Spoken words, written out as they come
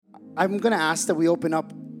I'm going to ask that we open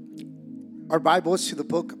up our Bibles to the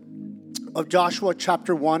book of Joshua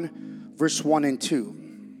chapter 1, verse 1 and 2.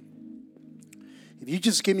 If you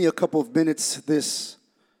just give me a couple of minutes this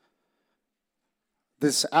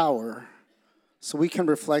hour so we can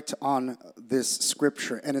reflect on this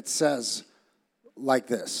scripture. And it says like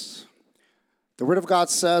this. The word of God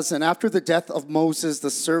says, "And after the death of Moses, the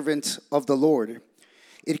servant of the Lord,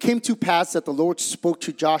 it came to pass that the Lord spoke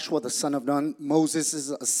to Joshua, the son of Nun,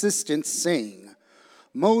 Moses' assistant, saying,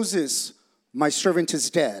 Moses, my servant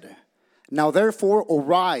is dead. Now therefore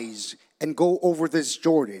arise and go over this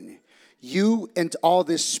Jordan, you and all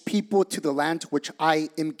this people, to the land which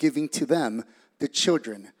I am giving to them, the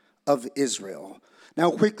children of Israel."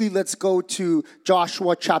 Now quickly, let's go to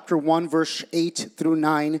Joshua chapter 1, verse 8 through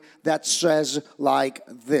 9. That says like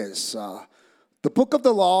this. The book of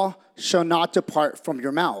the law shall not depart from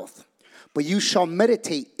your mouth, but you shall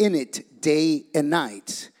meditate in it day and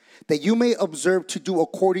night, that you may observe to do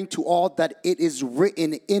according to all that it is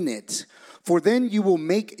written in it. For then you will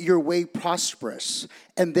make your way prosperous,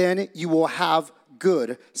 and then you will have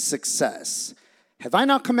good success. Have I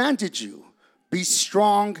not commanded you? Be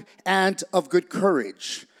strong and of good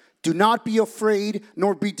courage. Do not be afraid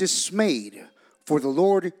nor be dismayed, for the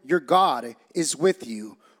Lord your God is with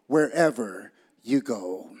you wherever you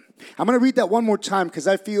go. I'm going to read that one more time because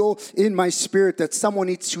I feel in my spirit that someone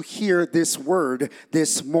needs to hear this word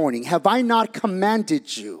this morning. Have I not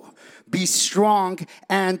commanded you? Be strong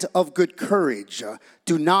and of good courage.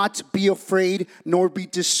 Do not be afraid nor be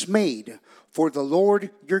dismayed, for the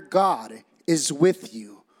Lord your God is with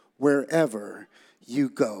you wherever you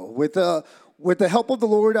go. With the help of the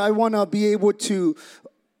Lord, I want to be able to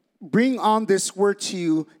bring on this word to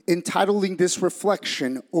you, entitling this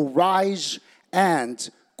reflection, Arise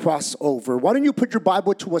and Cross Over. Why don't you put your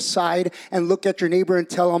Bible to a side and look at your neighbor and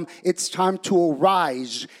tell them it's time to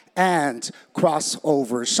arise and cross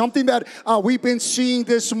over. Something that we've been seeing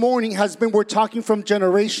this morning has been, we're talking from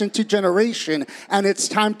generation to generation, and it's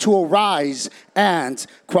time to arise and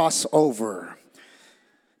cross over.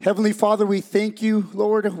 Heavenly Father, we thank you,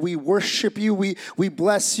 Lord. We worship you. We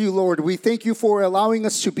bless you, Lord. We thank you for allowing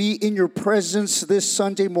us to be in your presence this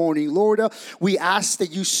Sunday morning. Lord, we ask that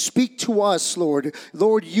you speak to us, Lord.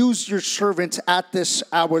 Lord, use your servant at this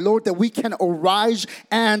hour, Lord, that we can arise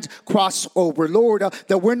and cross over. Lord,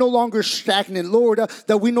 that we're no longer stagnant. Lord,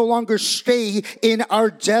 that we no longer stay in our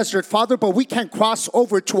desert, Father, but we can cross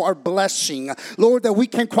over to our blessing. Lord, that we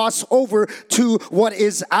can cross over to what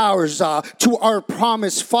is ours, to our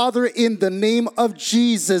promise. Father, in the name of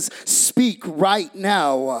Jesus, speak right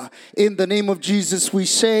now. In the name of Jesus, we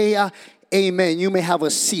say, amen. You may have a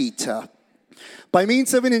seat. By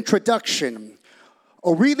means of an introduction,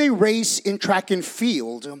 a relay race in track and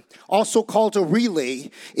field, also called a relay,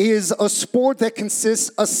 is a sport that consists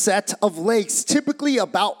of a set of legs, typically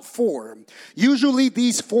about 4. Usually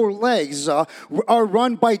these 4 legs are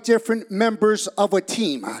run by different members of a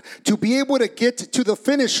team. To be able to get to the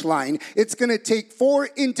finish line, it's going to take 4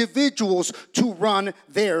 individuals to run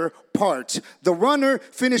their part. The runner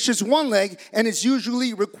finishes one leg and is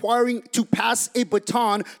usually requiring to pass a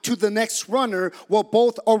baton to the next runner while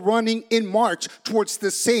both are running in march towards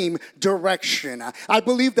the same direction. I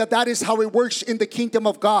believe that is how it works in the kingdom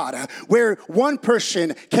of God, where one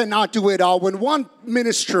person cannot do it all. When one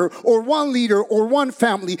minister or one leader or one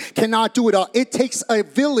family cannot do it all, it takes a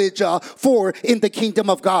village in the kingdom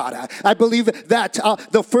of God. I believe that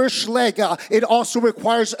the first leg, it also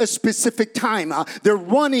requires a specific time. They're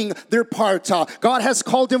running their part. God has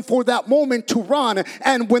called them for that moment to run,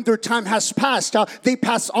 and when their time has passed, they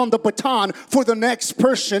pass on the baton for the next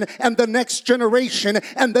person and the next generation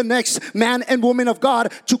and the next man and woman of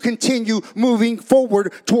God to continue moving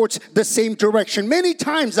forward towards the same direction. Many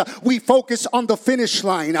times we focus on the finish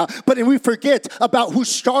line, but we forget about who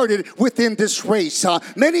started within this race.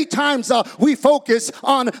 Many times we focus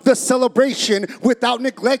on the celebration without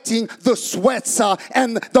neglecting the sweats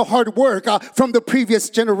and the hard work from the previous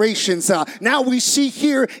generations. Now we see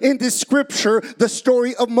here in this scripture the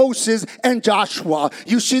story of Moses and Joshua.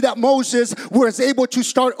 You see that Moses was able to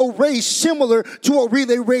start a race similar to a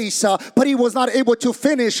relay race, but he was not able to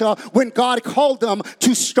finish when God called him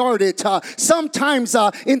to start it. Sometimes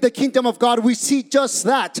in the kingdom of God, we see just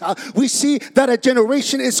that. We see that a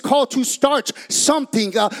generation is called to start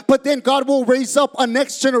something, but then God will raise up a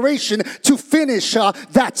next generation to finish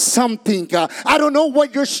that something. I don't know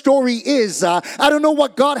what your story is. I don't know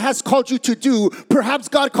what God has called you to do. Perhaps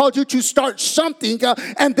God called you to start something,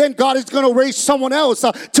 and then God is going to raise someone else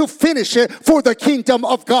to finish it for the kingdom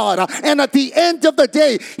of God. And at the end of the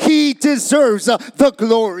day, he deserves the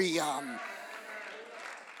glory.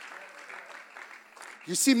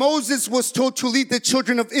 You see, Moses was told to lead the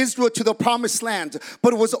children of Israel to the promised land,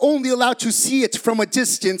 but was only allowed to see it from a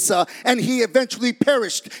distance, and he eventually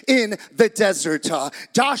perished in the desert.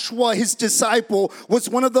 Joshua, his disciple, was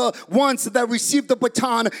one of the ones that received the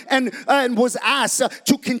baton and was asked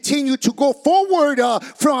to continue to go forward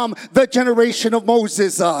from the generation of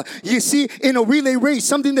Moses. You see, in a relay race,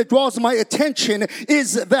 something that draws my attention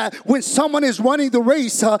is that when someone is running the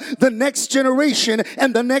race, the next generation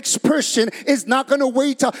and the next person is not going to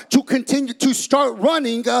wait to continue to start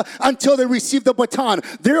running until they receive the baton.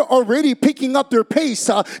 They're already picking up their pace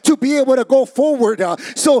to be able to go forward.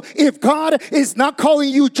 So if God is not calling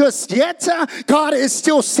you just yet, God is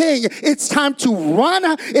still saying it's time to run,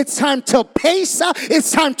 it's time to pace,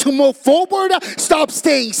 it's time to move forward. Stop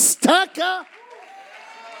staying stuck.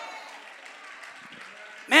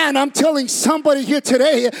 Man, I'm telling somebody here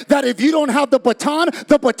today that if you don't have the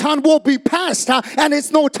baton will be passed. And it's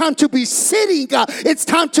no time to be sitting. It's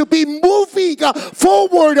time to be moving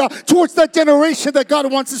forward towards the generation that God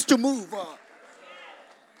wants us to move.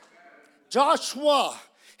 Joshua,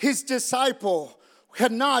 his disciple,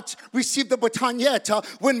 had not received the baton yet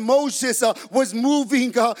when Moses was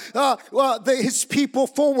moving his people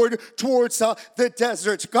forward towards the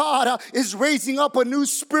desert. God is raising up a new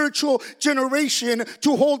spiritual generation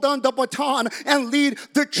to hold on the baton and lead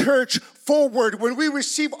the church forward. When we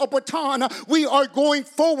receive a baton, we are going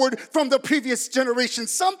forward from the previous generation.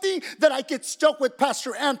 Something that I get stuck with,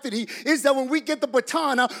 Pastor Anthony, is that when we get the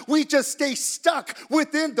baton, we just stay stuck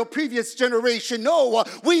within the previous generation. No,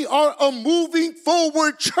 we are a moving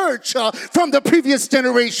forward church from the previous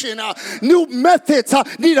generation. New methods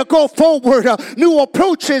need to go forward. New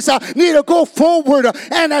approaches need to go forward.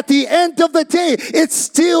 And at the end of the day, it's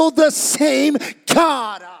still the same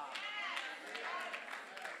God.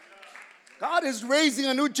 God is raising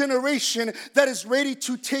a new generation that is ready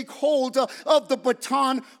to take hold of the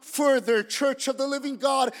baton further. Church of the living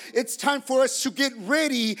God, it's time for us to get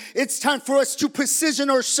ready. It's time for us to position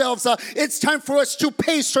ourselves. It's time for us to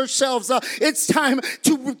pace ourselves. It's time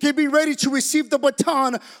to be ready to receive the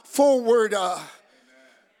baton forward. The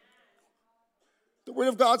Word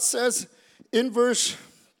of God says in verse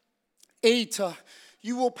 8,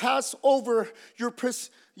 you will pass over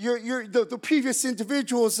the previous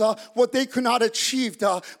individuals, what they could not achieve.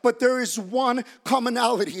 But there is one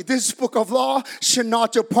commonality. This book of law should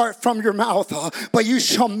not depart from your mouth, but you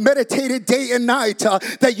shall meditate it day and night,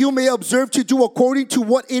 that you may observe to do according to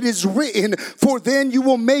what it is written. For then you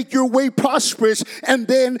will make your way prosperous, and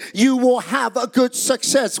then you will have a good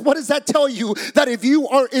success. What does that tell you? That if you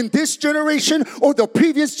are in this generation or the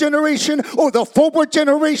previous generation or the forward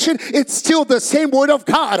generation, it's still the same Word of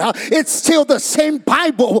God. It's still the same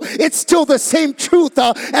Bible. It's still the same truth,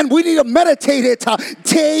 and we need to meditate it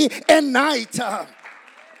day and night.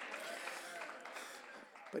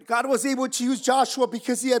 But God was able to use Joshua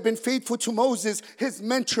because he had been faithful to Moses, his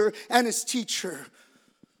mentor and his teacher.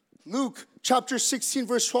 Luke chapter 16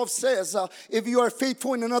 verse 12 says, if you are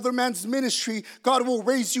faithful in another man's ministry, God will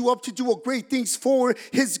raise you up to do great things for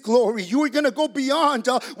his glory. You are going to go beyond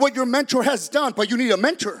what your mentor has done, but you need a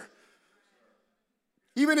mentor.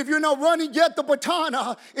 Even if you're not running yet the baton,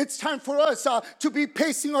 it's time for us to be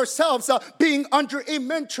pacing ourselves, being under a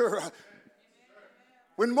mentor.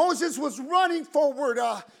 When Moses was running forward,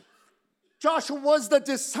 Joshua was the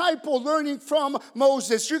disciple learning from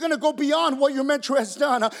Moses. You're going to go beyond what your mentor has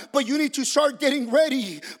done, but you need to start getting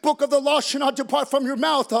ready. Book of the law shall not depart from your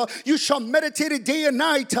mouth. You shall meditate it day and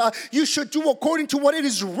night. You should do according to what it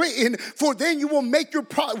is written, for then you will make your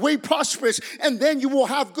way prosperous, and then you will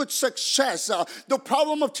have good success. The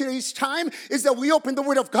problem of today's time is that we open the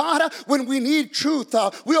Word of God when we need truth.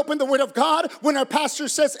 We open the Word of God when our pastor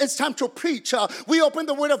says it's time to preach. We open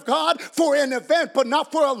the Word of God for an event, but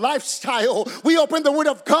not for a lifestyle. We open the Word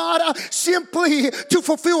of God simply to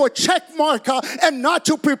fulfill a check mark and not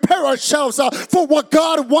to prepare ourselves for what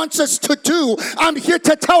God wants us to do. I'm here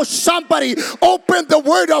to tell somebody, open the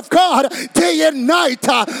Word of God day and night.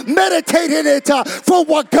 Meditate in it for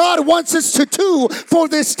what God wants us to do for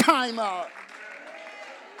this time.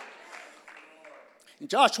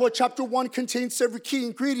 Joshua chapter 1 contains several key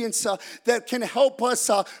ingredients that can help us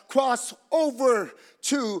cross over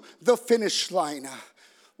to the finish line.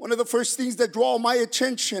 One of the first things that draw my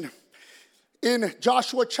attention in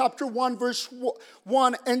Joshua chapter 1, verse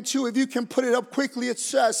 1 and 2, if you can put it up quickly, it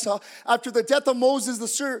says, after the death of Moses,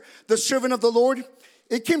 the servant of the Lord,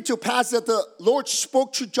 it came to pass that the Lord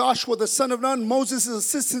spoke to Joshua, the son of Nun, Moses'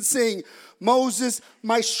 assistant, saying, Moses,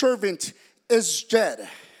 my servant, is dead.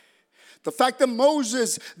 The fact that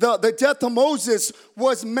Moses, the death of Moses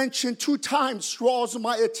was mentioned 2 times draws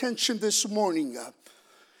my attention this morning.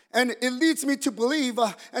 And it leads me to believe,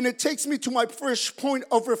 and it takes me to my first point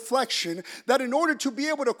of reflection, that in order to be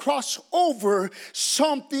able to cross over,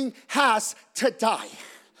 something has to die.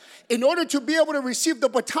 In order to be able to receive the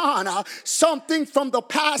baton, something from the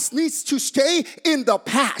past needs to stay in the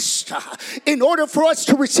past. In order for us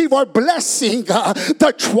to receive our blessing,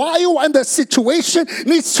 the trial and the situation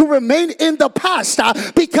needs to remain in the past,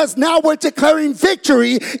 because now we're declaring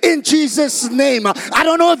victory in Jesus' name. I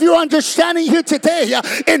don't know if you're understanding here today.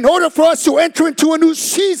 In order for us to enter into a new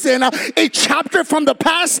season, a chapter from the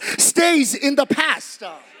past stays in the past.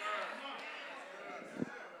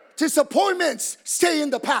 Disappointments stay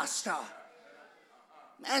in the past.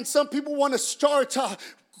 And some people want to start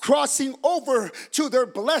crossing over to their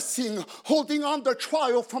blessing, holding on their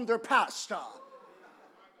trial from their past.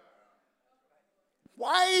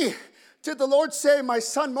 Why did the Lord say, my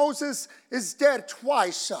son Moses is dead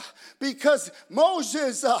twice? Because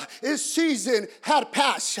Moses' his season had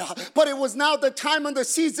passed, but it was now the time and the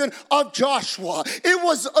season of Joshua. It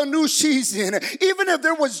was a new season. Even if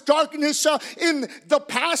there was darkness in the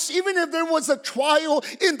past, even if there was a trial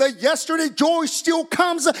in the yesterday, joy still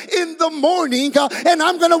comes in the morning, and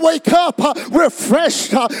I'm going to wake up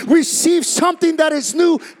refreshed, receive something that is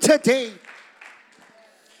new today.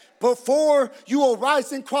 Before you will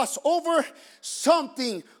rise and cross over,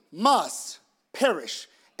 something must perish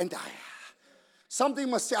and die.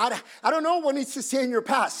 Something must stay. I don't know what needs to stay in your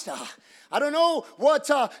past. I don't know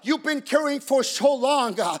what you've been carrying for so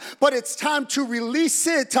long, but it's time to release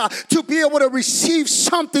it to be able to receive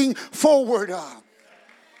something forward.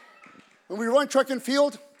 When we run track and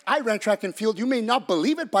field, I ran track and field. You may not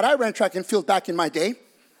believe it, but I ran track and field back in my day.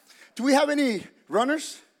 Do we have any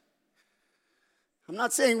runners? I'm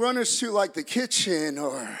not saying runners to like the kitchen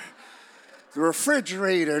or the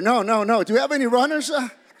refrigerator. No. Do we have any runners?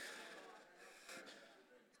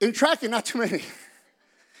 In track, not too many.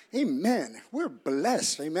 Amen. We're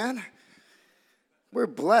blessed. Amen. We're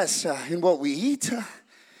blessed in what we eat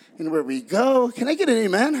and where we go. Can I get an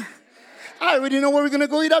amen? I already know where we're going to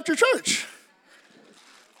go eat after church.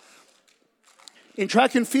 In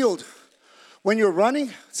track and field, when you're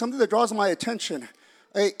running, something that draws my attention.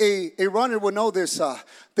 A runner will know this.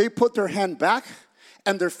 They put their hand back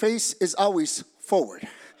and their face is always forward.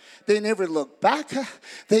 They never look back.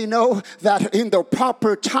 They know that in the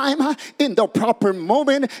proper time, in the proper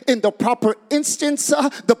moment, in the proper instance,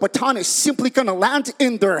 the baton is simply going to land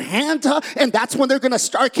in their hand, and that's when they're going to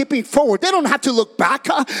start keeping forward. They don't have to look back.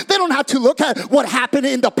 They don't have to look at what happened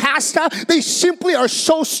in the past. They simply are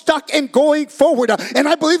so stuck in going forward, and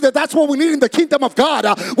I believe that that's what we need in the kingdom of God.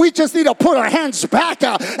 We just need to put our hands back,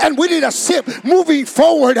 and we need to sit moving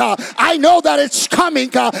forward. I know that it's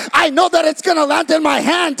coming. I know that it's going to land in my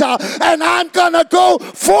hand. And I'm going to go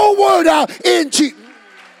forward in Jesus.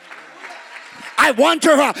 I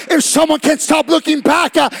wonder if someone can stop looking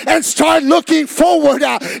back and start looking forward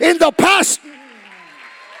in the past.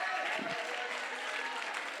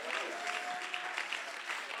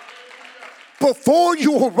 Before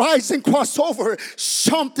you arise and cross over,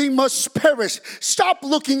 something must perish. Stop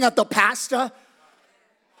looking at the past.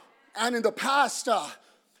 And in the past,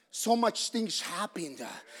 so much things happened.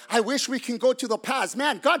 I wish we can go to the past.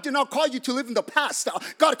 Man, God did not call you to live in the past.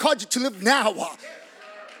 God called you to live now.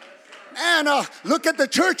 And look at the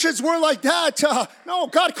churches. We're like that. No,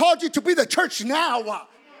 God called you to be the church now.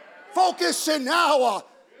 Focus in now.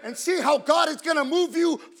 And see how God is going to move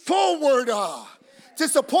you forward.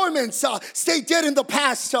 Disappointments stay dead in the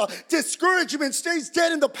past. Discouragement stays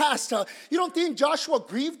dead in the past. You don't think Joshua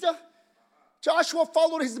grieved? Joshua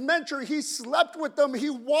followed his mentor. He slept with them.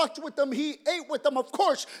 He walked with them. He ate with them. Of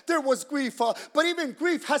course, there was grief. But even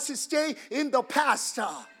grief has to stay in the past.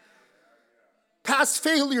 Past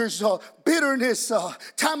failures, bitterness,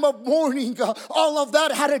 time of mourning, all of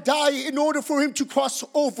that had to die in order for him to cross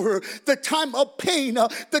over. The time of pain,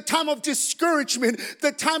 the time of discouragement,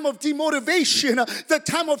 the time of demotivation, the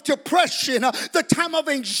time of depression, the time of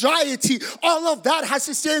anxiety, all of that has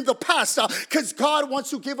to stay in the past because God wants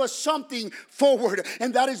to give us something forward,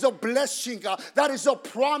 and that is a blessing, that is a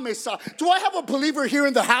promise. Do I have a believer here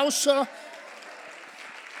in the house?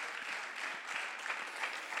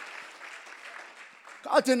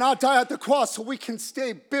 God did not die at the cross so we can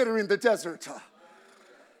stay bitter in the desert.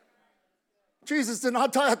 Jesus did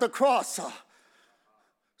not die at the cross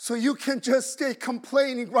so you can just stay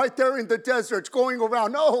complaining right there in the desert, going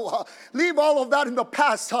around. No, leave all of that in the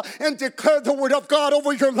past and declare the word of God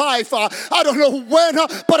over your life. I don't know when,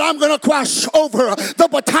 but I'm going to cross over. The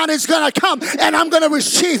baton is going to come, and I'm going to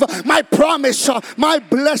receive my promise, my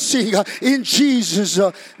blessing in Jesus'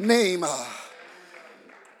 name.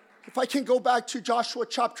 If I can go back to Joshua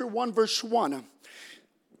chapter 1, verse 1.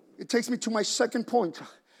 It takes me to my second point.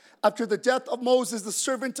 After the death of Moses, the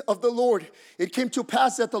servant of the Lord, it came to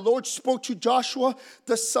pass that the Lord spoke to Joshua,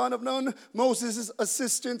 the son of Nun, Moses'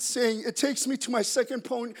 assistant, saying, it takes me to my second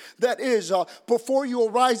point, that is, before you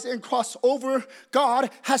arise and cross over,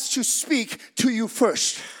 God has to speak to you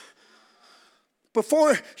first.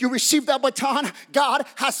 Before you receive that baton, God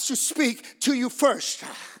has to speak to you first.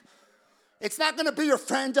 It's not going to be your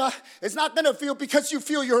friend. It's not going to feel because you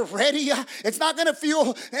feel you're ready. It's not going to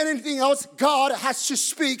feel anything else. God has to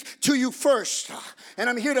speak to you first. And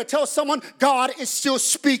I'm here to tell someone, God is still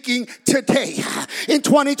speaking today. In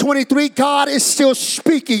 2023, God is still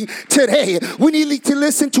speaking today. We need to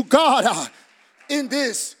listen to God in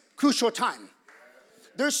this crucial time.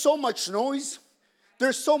 There's so much noise.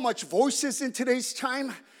 There's so much voices in today's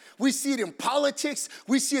time. We see it in politics.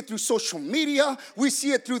 We see it through social media. We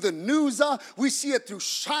see it through the news. We see it through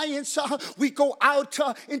science. We go out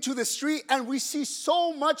into the street and we see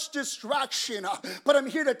so much distraction. But I'm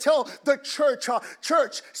here to tell the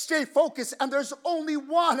church, stay focused. And there's only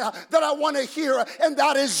one that I want to hear, and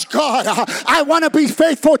that is God. I want to be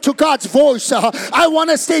faithful to God's voice. I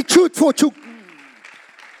want to stay truthful to.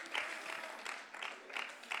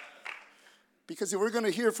 Because if we're going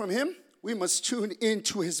to hear from Him, we must tune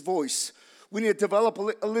into His voice. We need to develop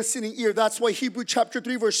a listening ear. That's why Hebrews chapter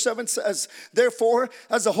 3 verse 7 says, therefore,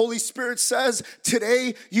 as the Holy Spirit says,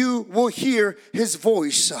 today you will hear His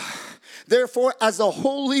voice. Therefore, as the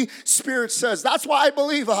Holy Spirit says, that's why I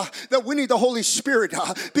believe that we need the Holy Spirit,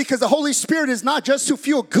 because the Holy Spirit is not just to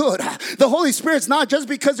feel good. The Holy Spirit is not just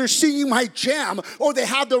because they're singing my jam or they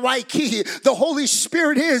have the right key. The Holy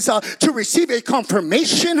Spirit is to receive a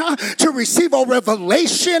confirmation, to receive a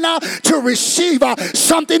revelation, to receive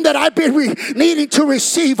something that I've been needing to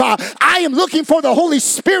receive. I am looking for the Holy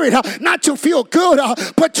Spirit, not to feel good,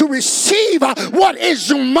 but to receive what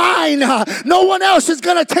is mine. No one else is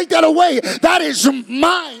going to take that away. That is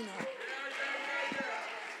mine.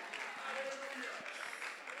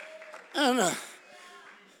 And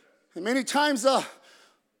many times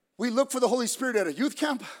we look for the Holy Spirit at a youth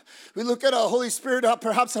camp. We look at a Holy Spirit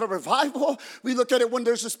perhaps at a revival. We look at it when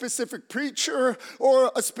there's a specific preacher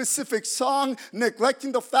or a specific song,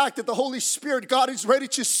 neglecting the fact that the Holy Spirit, God is ready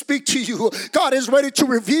to speak to you. God is ready to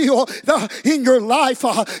reveal in your life.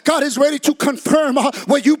 God is ready to confirm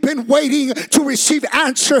what you've been waiting to receive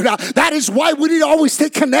answered. That is why we need to always stay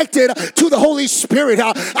connected to the Holy Spirit.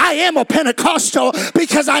 I am a Pentecostal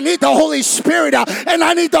because I need the Holy Spirit, and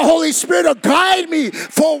I need the Holy Spirit to guide me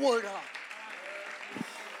forward.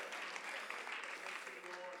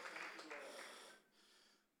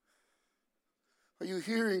 Are you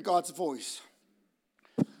hearing God's voice?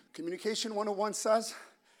 Communication 101 says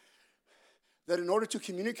that in order to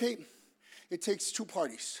communicate, it takes two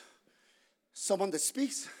parties. Someone that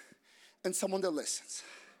speaks and someone that listens.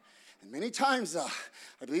 And many times, I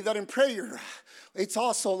believe that in prayer, it's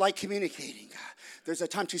also like communicating. There's a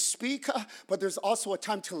time to speak, but there's also a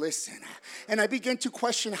time to listen. And I begin to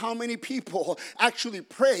question how many people actually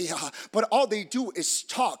pray, but all they do is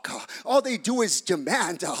talk. All they do is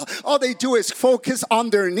demand. All they do is focus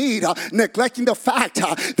on their need, neglecting the fact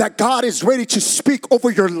that God is ready to speak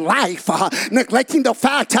over your life, neglecting the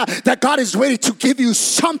fact that God is ready to give you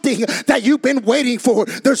something that you've been waiting for.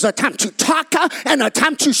 There's a time to talk and a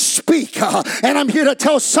time to speak. And I'm here to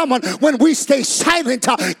tell someone, when we stay silent,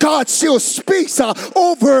 God still speaks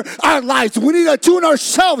over our lives. We need to tune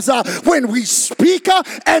ourselves when we speak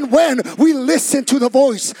and when we listen to the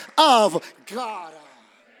voice of God.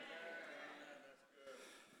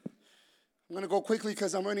 I'm going to go quickly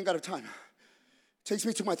because I'm running out of time. Takes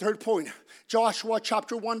me to my third point. Joshua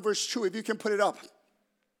chapter 1 verse 2, if you can put it up.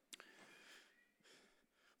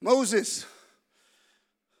 Moses,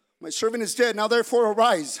 my servant is dead. Now therefore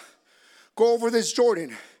arise, go over this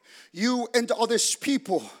Jordan, you and all this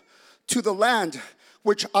people, to the land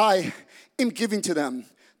which I am giving to them,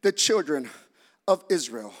 the children of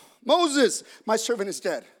Israel. Moses, my servant is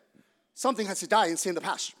dead. Something has to die and stay in the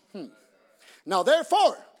past. Now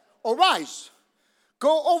therefore, arise,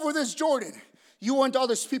 go over this Jordan, you and all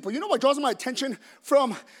this people. You know what draws my attention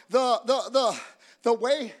from the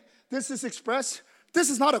way this is expressed? This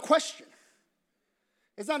is not a question.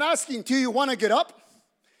 It's not asking, do you want to get up?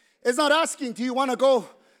 It's not asking, do you want to go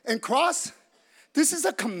and cross? This is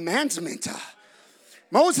a commandment.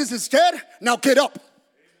 Moses is dead, now get up.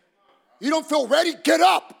 You don't feel ready? Get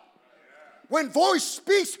up. When voice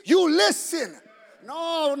speaks, you listen.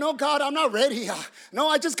 No, God, I'm not ready. No,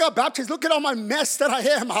 I just got baptized. Look at all my mess that I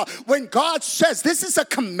am. When God says this is a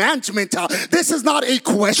commandment, this is not a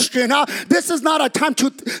question. This is not a time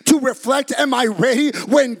to reflect. Am I ready?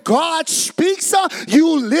 When God speaks,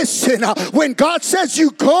 you listen. When God says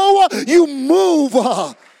you go, you move.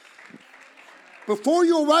 Before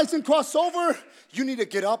you arise and cross over, you need to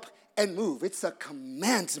get up and move. It's a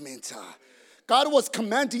commandment. God was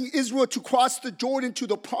commanding Israel to cross the Jordan to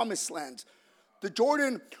the promised land. The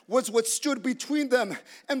Jordan was what stood between them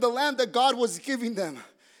and the land that God was giving them.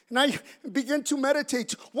 And I began to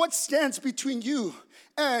meditate, what stands between you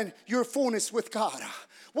and your fullness with God?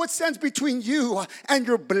 What stands between you and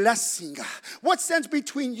your blessing? What stands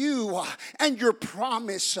between you and your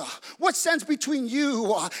promise? What stands between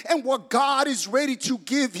you and what God is ready to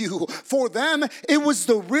give you? For them, it was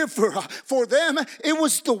the river. For them, it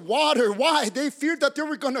was the water. Why? They feared that they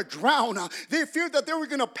were going to drown. They feared that they were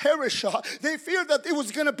going to perish. They feared that it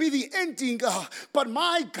was going to be the ending. But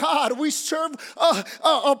my God, we serve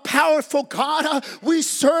a powerful God. We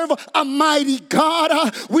serve a mighty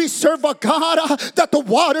God. We serve a God that the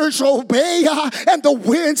waters obey and the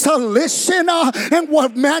winds listen, and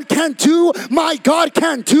what man can do, my God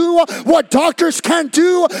can do. What doctors can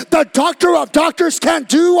do, the doctor of doctors can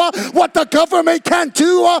do. What the government can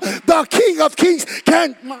do, the King of Kings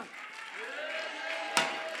can.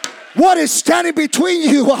 What is standing between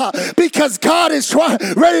you? Because God is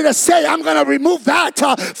ready to say, I'm going to remove that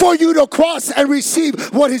for you to cross and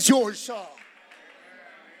receive what is yours.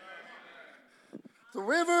 The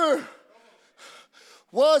river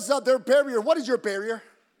was their barrier. What is your barrier?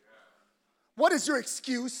 What is your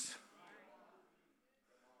excuse?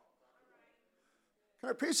 Can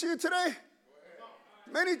I preach to you today?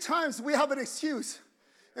 Many times we have an excuse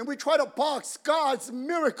and we try to box God's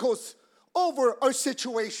miracles over our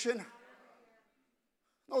situation.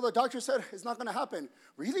 No, the doctor said it's not going to happen.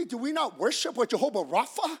 Really? Do we not worship with Jehovah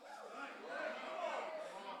Rapha?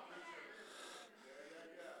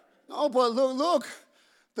 No, but look.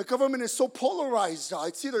 The government is so polarized.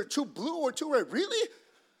 It's either too blue or too red. Really?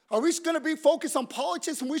 Are we going to be focused on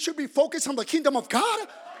politics and we should be focused on the kingdom of God?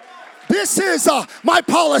 This is my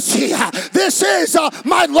policy. This is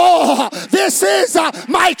my law. This is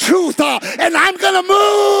my truth. And I'm going to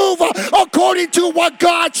move according to what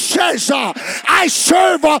God says. I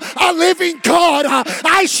serve a living God.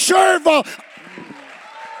 I serve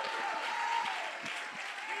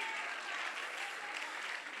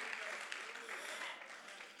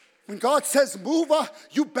When God says move,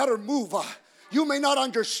 you better move. You may not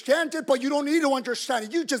understand it, but you don't need to understand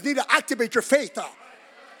it. You just need to activate your faith.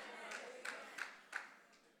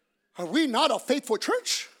 Are we not a faithful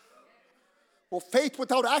church? Well, faith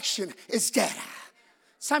without action is dead.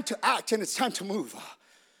 It's time to act and it's time to move.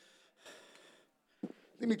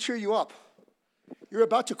 Let me cheer you up. You're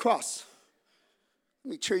about to cross.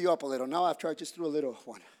 Let me cheer you up a little. Now after I just threw a little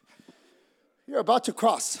one. You're about to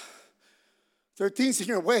cross. There are things in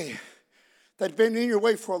your way that have been in your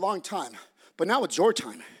way for a long time. But now it's your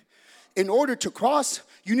time. In order to cross,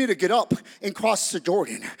 you need to get up and cross the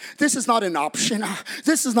Jordan. This is not an option.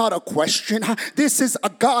 This is not a question. This is a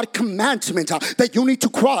God commandment that you need to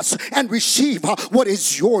cross and receive what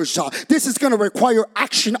is yours. This is going to require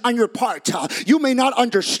action on your part. You may not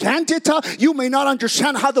understand it. You may not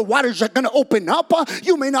understand how the waters are going to open up.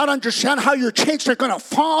 You may not understand how your chains are going to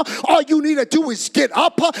fall. All you need to do is get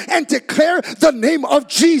up and declare the name of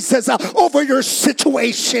Jesus over your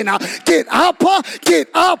situation. Get up,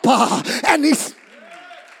 and he's...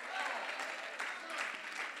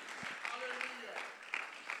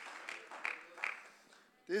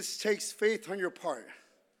 This takes faith on your part.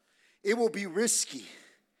 It will be risky.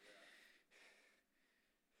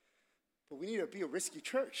 But we need to be a risky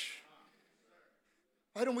church.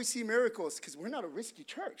 Why don't we see miracles? Because we're not a risky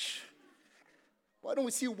church. Why don't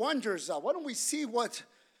we see wonders? Why don't we see what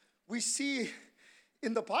we see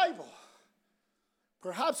in the Bible?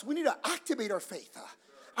 Perhaps we need to activate our faith.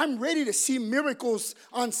 I'm ready to see miracles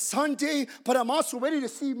on Sunday, but I'm also ready to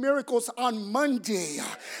see miracles on Monday.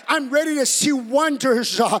 I'm ready to see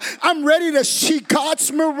wonders. I'm ready to see God's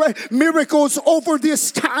miracles over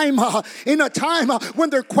this time. In a time when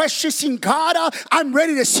they're questioning God, I'm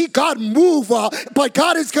ready to see God move. But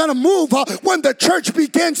God is going to move when the church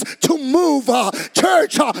begins to move.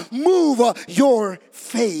 Church, move your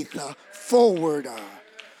faith forward.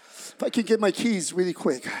 If I can get my keys really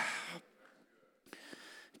quick.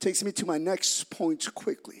 Takes me to my next point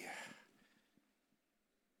quickly.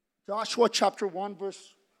 Joshua chapter 1,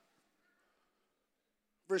 verse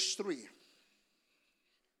 3.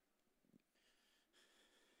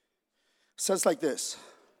 Says like this.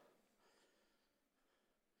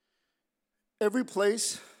 Every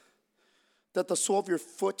place that the sole of your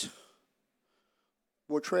foot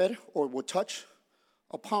will tread or will touch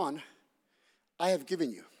upon, I have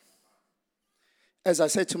given you. As I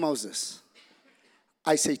said to Moses,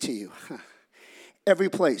 I say to you, every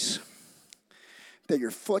place that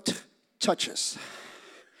your foot touches,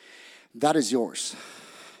 that is yours.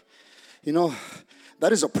 You know,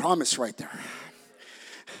 that is a promise right there.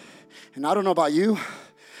 And I don't know about you,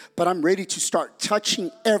 but I'm ready to start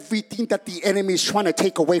touching everything that the enemy is trying to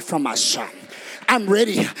take away from us. I'm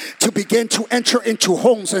ready to begin to enter into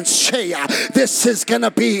homes and say, this is going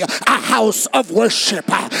to be a house of worship.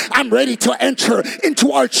 I'm ready to enter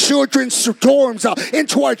into our children's dorms,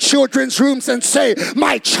 into our children's rooms and say,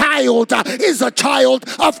 my child is a child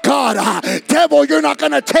of God. Devil, you're not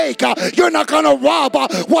going to take, you're not going to rob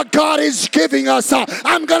what God is giving us.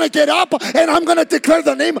 I'm going to get up and I'm going to declare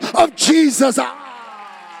the name of Jesus.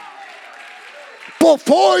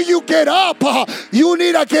 Before you get up, you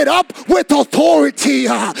need to get up with authority.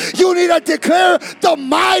 You need to declare the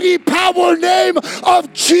mighty power name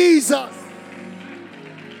of Jesus.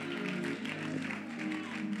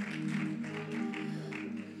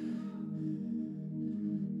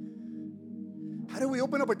 How do we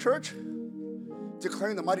open up a church?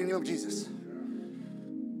 Declaring the mighty name of Jesus.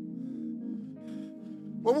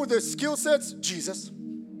 What were their skill sets? Jesus.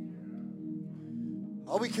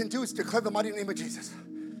 All we can do is declare the mighty name of Jesus.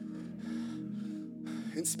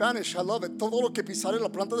 In Spanish, I love it. Todo lo que pisare la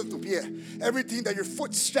planta de tu pie. Everything that your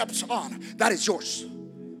foot steps on, that is yours.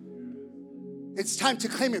 It's time to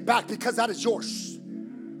claim it back because that is yours.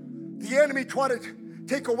 The enemy tried to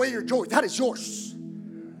take away your joy. That is yours.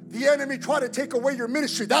 The enemy tried to take away your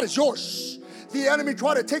ministry. That is yours. The enemy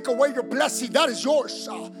tried to take away your blessing. That is yours.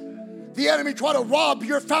 The enemy tried to rob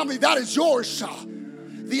your family. That is yours.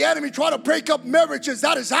 The enemy trying to break up marriages.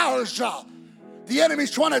 That is ours. The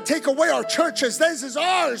enemy's trying to take away our churches. This is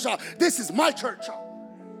ours. This is my church.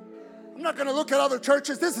 I'm not going to look at other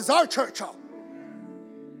churches. This is our church.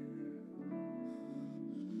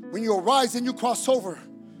 When you arise and you cross over,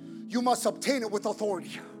 you must obtain it with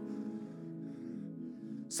authority.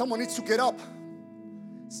 Someone needs to get up.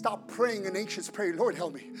 Stop praying an anxious prayer. Lord,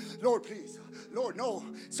 help me. Lord, please. Lord, no.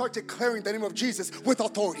 Start declaring the name of Jesus with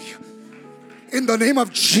authority. In the name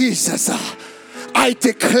of Jesus, I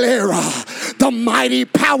declare the mighty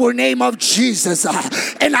power name of Jesus.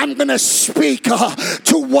 And I'm going to speak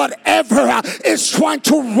to whatever is trying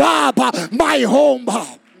to rob my home.